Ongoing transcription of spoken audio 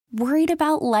Worried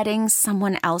about letting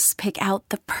someone else pick out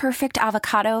the perfect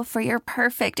avocado for your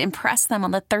perfect impress them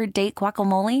on the third date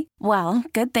guacamole? Well,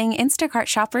 good thing Instacart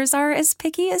shoppers are as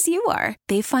picky as you are.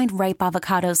 They find ripe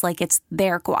avocados like it's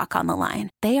their guac on the line.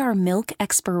 They are milk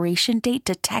expiration date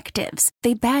detectives.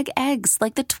 They bag eggs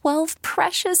like the 12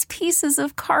 precious pieces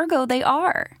of cargo they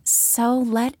are. So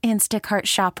let Instacart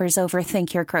shoppers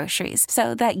overthink your groceries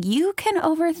so that you can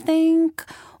overthink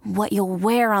what you'll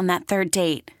wear on that third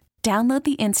date. Download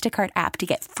the Instacart app to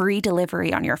get free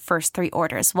delivery on your first 3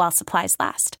 orders while supplies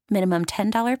last. Minimum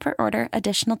 $10 per order.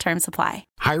 Additional terms apply.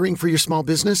 Hiring for your small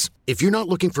business? If you're not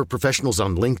looking for professionals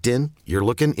on LinkedIn, you're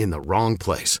looking in the wrong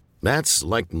place. That's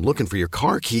like looking for your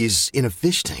car keys in a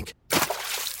fish tank.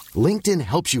 LinkedIn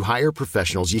helps you hire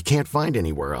professionals you can't find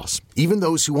anywhere else, even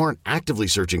those who aren't actively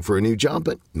searching for a new job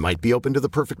but might be open to the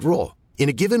perfect role. In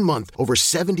a given month, over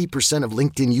 70% of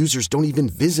LinkedIn users don't even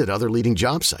visit other leading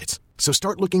job sites. So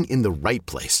start looking in the right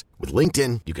place. With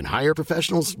LinkedIn, you can hire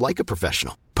professionals like a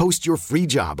professional. Post your free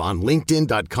job on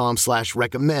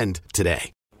linkedin.com/recommend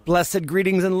today. Blessed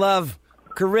greetings and love.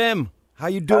 Karim, how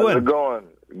you doing? How's it going?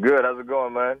 Good. How's it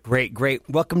going, man? Great, great.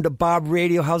 Welcome to Bob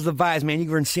Radio. How's the vibes, man?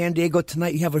 You were in San Diego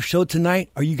tonight. You have a show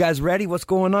tonight. Are you guys ready? What's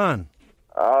going on?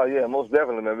 Oh, yeah, most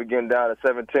definitely, man. We're getting down to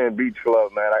 710 Beach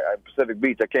Club, man. Pacific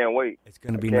Beach. I can't wait. It's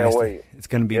going to be nice. Wait. It's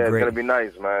going to be great. It's going to be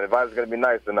nice, man. The vibe's going to be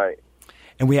nice tonight.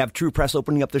 And we have True Press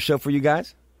opening up the show for you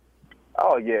guys?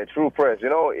 Oh, yeah, True Press. You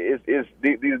know,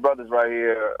 these brothers right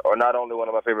here are not only one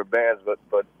of my favorite bands, but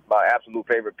my absolute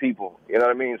favorite people. You know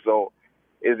what I mean? So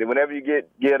whenever you get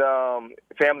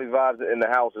family vibes in the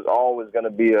house, it's always going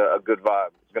to be a good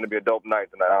vibe. It's going to be a dope night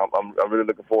tonight. I'm really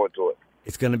looking forward to it.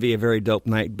 It's going to be a very dope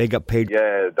night. Big up Page.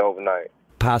 Yeah, dope night.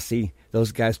 Posse,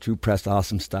 those guys, True Press,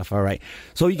 awesome stuff. All right.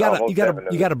 So you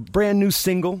got a brand new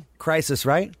single, Crisis,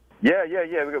 right? Yeah.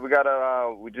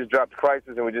 We just dropped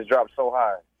Crisis and we just dropped So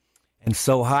High. And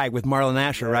So High with Marlon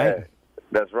Asher, right?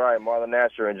 That's right, Marlon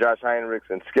Asher and Josh Heinrichs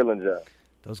and Skillinger.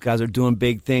 Those guys are doing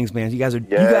big things, man. You guys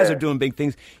are doing big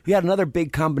things. You had another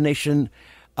big combination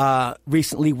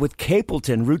recently with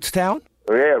Capleton, Rootstown.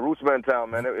 Yeah, Rootsman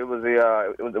Town, man. It was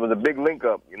a big link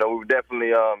up. You know, we were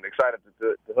definitely excited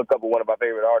to hook up with one of our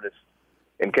favorite artists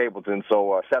in Capleton.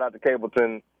 So shout out to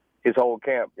Capleton, his whole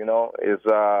camp. You know,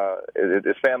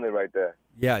 it's family right there.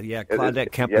 Yeah,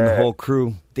 Claudette Kemp and the whole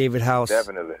crew, David House.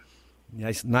 Definitely.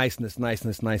 Niceness.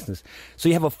 So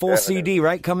you have a full CD,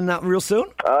 right, coming out real soon?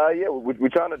 Yeah, we're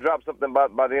trying to drop something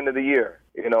by the end of the year.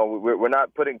 You know, we're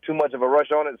not putting too much of a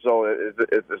rush on it, so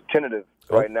it's tentative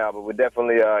right now. But we're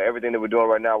definitely everything that we're doing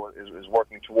right now is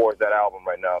working towards that album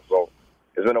right now. So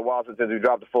it's been a while since we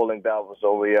dropped the full length album.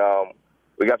 So we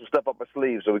got some stuff up our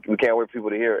sleeves, so we can't wait for people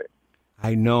to hear it.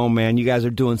 I know, man. You guys are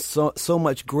doing so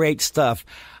much great stuff.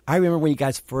 I remember when you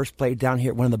guys first played down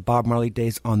here at one of the Bob Marley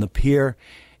days on the pier.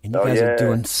 And you guys are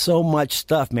doing so much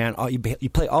stuff, man. You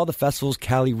play all the festivals,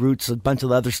 Cali Roots, a bunch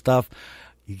of other stuff.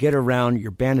 You get around.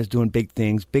 Your band is doing big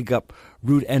things. Big up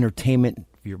Root Entertainment.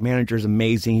 Your manager's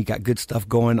amazing. You got good stuff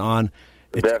going on.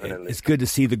 It's good to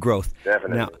see the growth.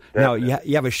 Definitely. Now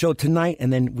you have a show tonight,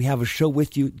 and then we have a show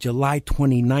with you July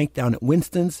 29th down at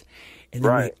Winston's. And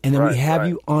then we have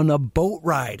you on a boat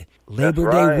ride. Labor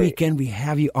Day weekend, we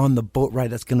have you on the boat ride.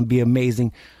 That's going to be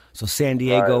amazing. So San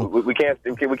Diego, we can't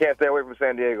stay away from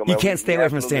San Diego, man. You can't stay away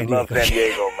from San Diego. Love San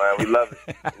Diego, man.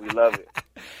 We love it.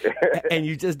 And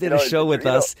you just did a show with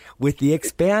us with the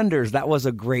Expanders. That was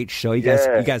a great show. You guys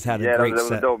had a great set. That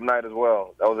was a dope night as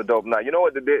well. That was a dope night. You know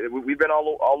what? We've been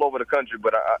all over the country,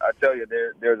 but I tell you,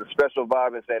 there's a special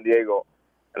vibe in San Diego,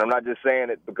 and I'm not just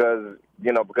saying it because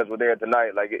we're there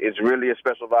tonight. Like, it's really a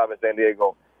special vibe in San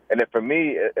Diego. And then for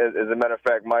me, as a matter of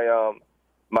fact,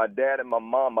 my dad and my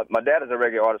mom, my dad is a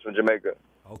reggae artist from Jamaica.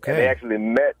 Okay. And they actually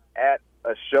met at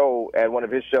a show, at one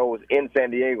of his shows in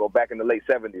San Diego back in the late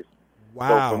 70s.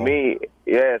 Wow. So for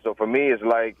me, it's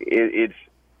like,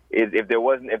 if there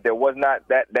was not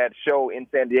that show in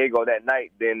San Diego that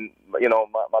night, then, my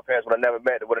parents would have never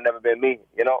met. It would have never been me,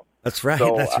 That's right.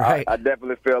 So that's right. I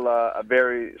definitely feel a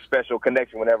very special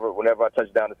connection whenever I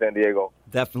touch down to San Diego.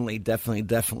 Definitely.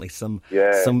 Some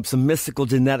mystical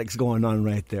genetics going on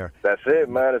right there. That's it,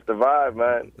 man. It's the vibe,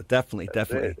 man. Definitely.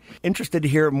 Interested to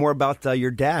hear more about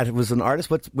your dad. He was an artist.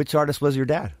 Which artist was your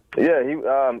dad? Yeah,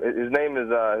 his name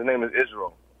is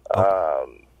Israel.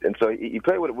 And so he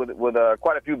played with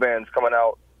quite a few bands coming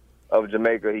out of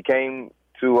Jamaica. He came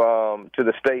to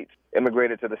the States,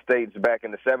 immigrated to the States back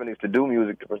in the 70s to do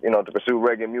music, to pursue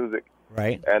reggae music.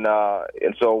 Right. And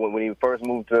so when he first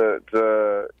moved to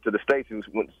the States, he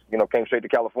came straight to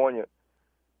California.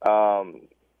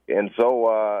 And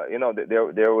so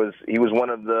he was one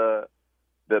of the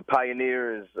the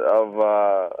pioneers of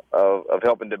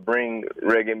helping to bring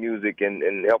reggae music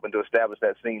and helping to establish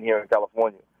that scene here in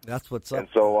California. That's what's up. And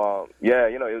so,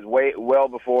 it was well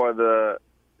before the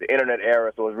internet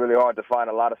era, so it was really hard to find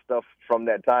a lot of stuff from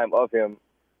that time of him.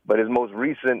 But his most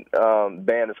recent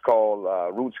band is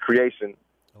called Roots Creation,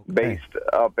 based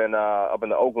up in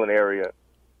the Oakland area.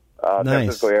 San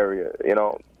Francisco area,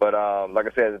 But like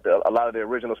I said, a lot of the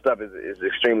original stuff is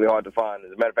extremely hard to find.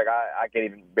 As a matter of fact, I can't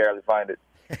even barely find it.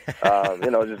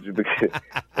 Just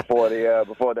before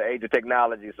the age of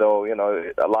technology. So a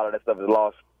lot of that stuff is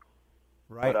lost.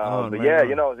 Right. But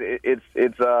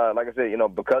it's like I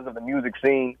said, because of the music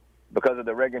scene, because of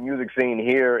the reggae music scene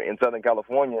here in Southern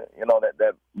California,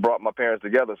 that brought my parents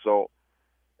together. So,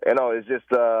 it's just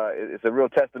it's a real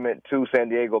testament to San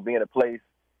Diego being a place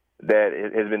that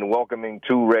has been welcoming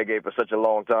to reggae for such a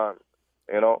long time,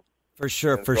 For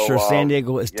sure. San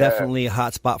Diego is definitely a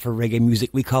hot spot for reggae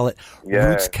music. We call it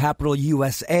Roots Capital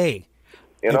USA.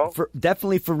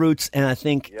 Definitely for Roots, and I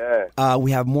think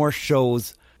we have more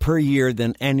shows per year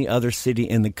than any other city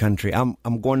in the country.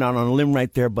 I'm going out on a limb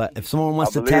right there, but if someone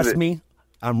wants to test me,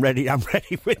 I'm ready. I'm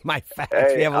ready with my facts.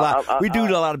 Hey, we have we do a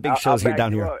lot of big shows here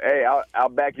down here. Hey, I'll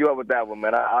back you up with that one,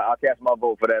 man. I'll cast my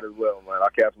vote for that as well, man. I'll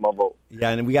cast my vote. Yeah,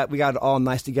 and we got it all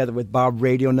nice together with Bob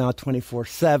Radio now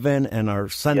 24/7 and our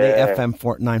Sunday FM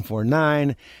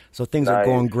 949. So things are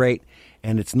going great,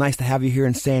 and it's nice to have you here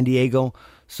in San Diego.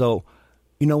 So,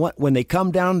 you know what? When they come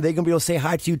down, they're gonna be able to say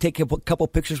hi to you, take a couple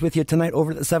pictures with you tonight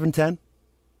over at the 710.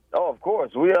 Oh, of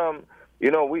course. We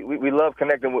we love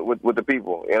connecting with the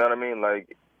people. You know what I mean?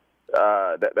 Like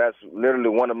that's literally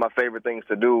one of my favorite things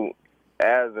to do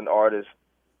as an artist.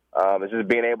 It's just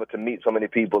being able to meet so many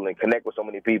people and connect with so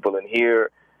many people and hear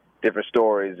different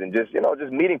stories and just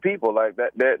meeting people like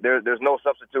that. There's no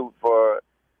substitute for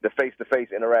the face-to-face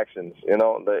interactions.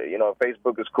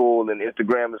 Facebook is cool and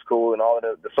Instagram is cool and all of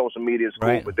the social media is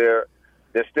cool, but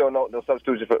there's still no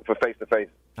substitution for face-to-face.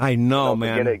 I know,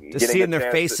 man. Just seeing their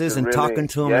faces and really, talking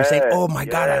to them and saying, "Oh my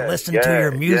God, I listened to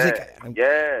your music."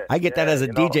 I get that as a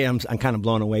DJ. I'm kind of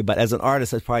blown away, but as an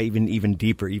artist, it's probably even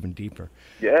deeper.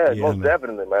 Yeah, most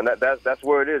definitely, man. That's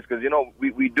where it is because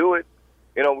we do it.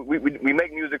 We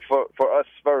make music for us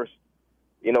first.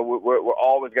 We're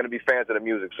always going to be fans of the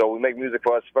music, so we make music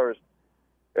for us first.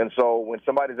 And so when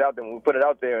somebody's out there, when we put it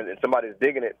out there and somebody's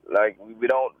digging it, like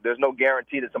there's no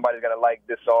guarantee that somebody's going to like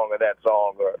this song or that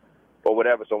song or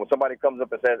whatever. So when somebody comes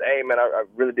up and says, "Hey man, I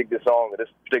really dig this song, or this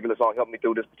particular song helped me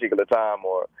through this particular time,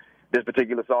 or this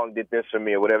particular song did this for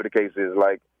me," or whatever the case is,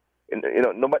 like,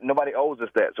 nobody owes us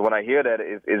that. So when I hear that,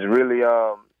 it's really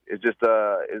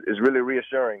it's really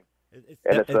reassuring.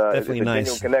 It's definitely a nice.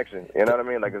 Genuine connection. You know what I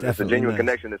mean? Like it's a genuine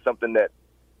connection. It's something that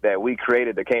we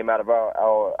created that came out of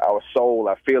our soul,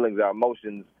 our feelings, our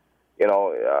emotions,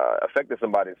 affected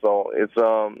somebody. So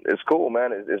it's cool,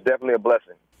 man. It's definitely a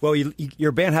blessing. Well,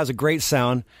 your band has a great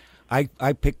sound.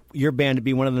 I picked your band to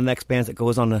be one of the next bands that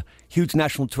goes on a huge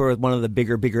national tour with one of the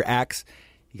bigger acts.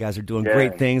 You guys are doing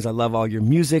great things. I love all your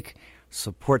music.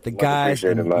 Support the guys.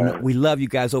 And we love you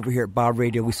guys over here at Bob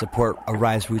Radio. We support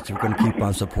Arise Roots. We're going to keep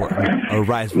on supporting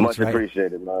Arise Roots. Much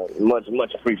appreciated, man.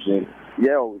 Much appreciated.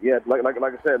 Yeah. Like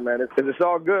I said, man, it's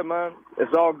all good, man.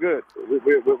 It's all good.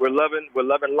 We're loving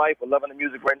life. We're loving the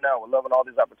music right now. We're loving all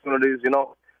these opportunities.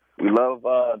 We love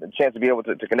the chance to be able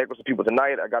to connect with some people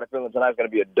tonight. I got a feeling tonight's going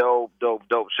to be a dope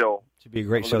show. It should be a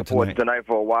great show tonight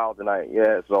for a while tonight.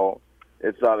 Yeah, so.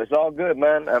 It's all good,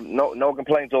 man. I have no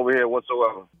complaints over here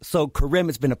whatsoever. So, Karim,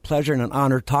 it's been a pleasure and an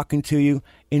honor talking to you,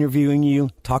 interviewing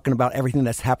you, talking about everything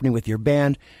that's happening with your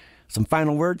band. Some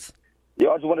final words? I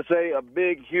just want to say a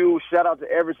big, huge shout-out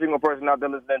to every single person out there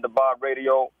listening to Bob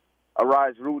Radio.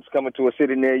 Arise Roots coming to a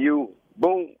city near you.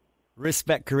 Boom.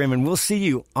 Respect, Karim, and we'll see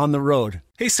you on the road.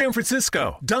 Hey, San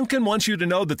Francisco, Dunkin' wants you to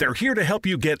know that they're here to help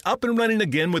you get up and running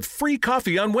again with free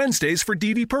coffee on Wednesdays for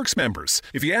DD Perks members.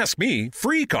 If you ask me,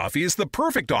 free coffee is the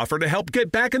perfect offer to help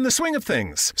get back in the swing of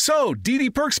things. So,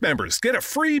 DD Perks members get a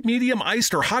free medium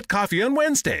iced or hot coffee on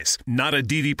Wednesdays. Not a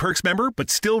DD Perks member, but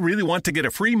still really want to get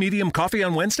a free medium coffee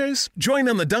on Wednesdays? Join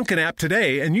on the Dunkin' app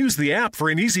today and use the app for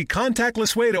an easy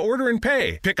contactless way to order and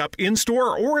pay. Pick up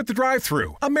in-store or at the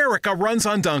drive-thru. America runs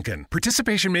on Dunkin'.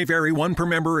 Participation may vary, one per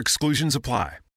member, exclusions apply.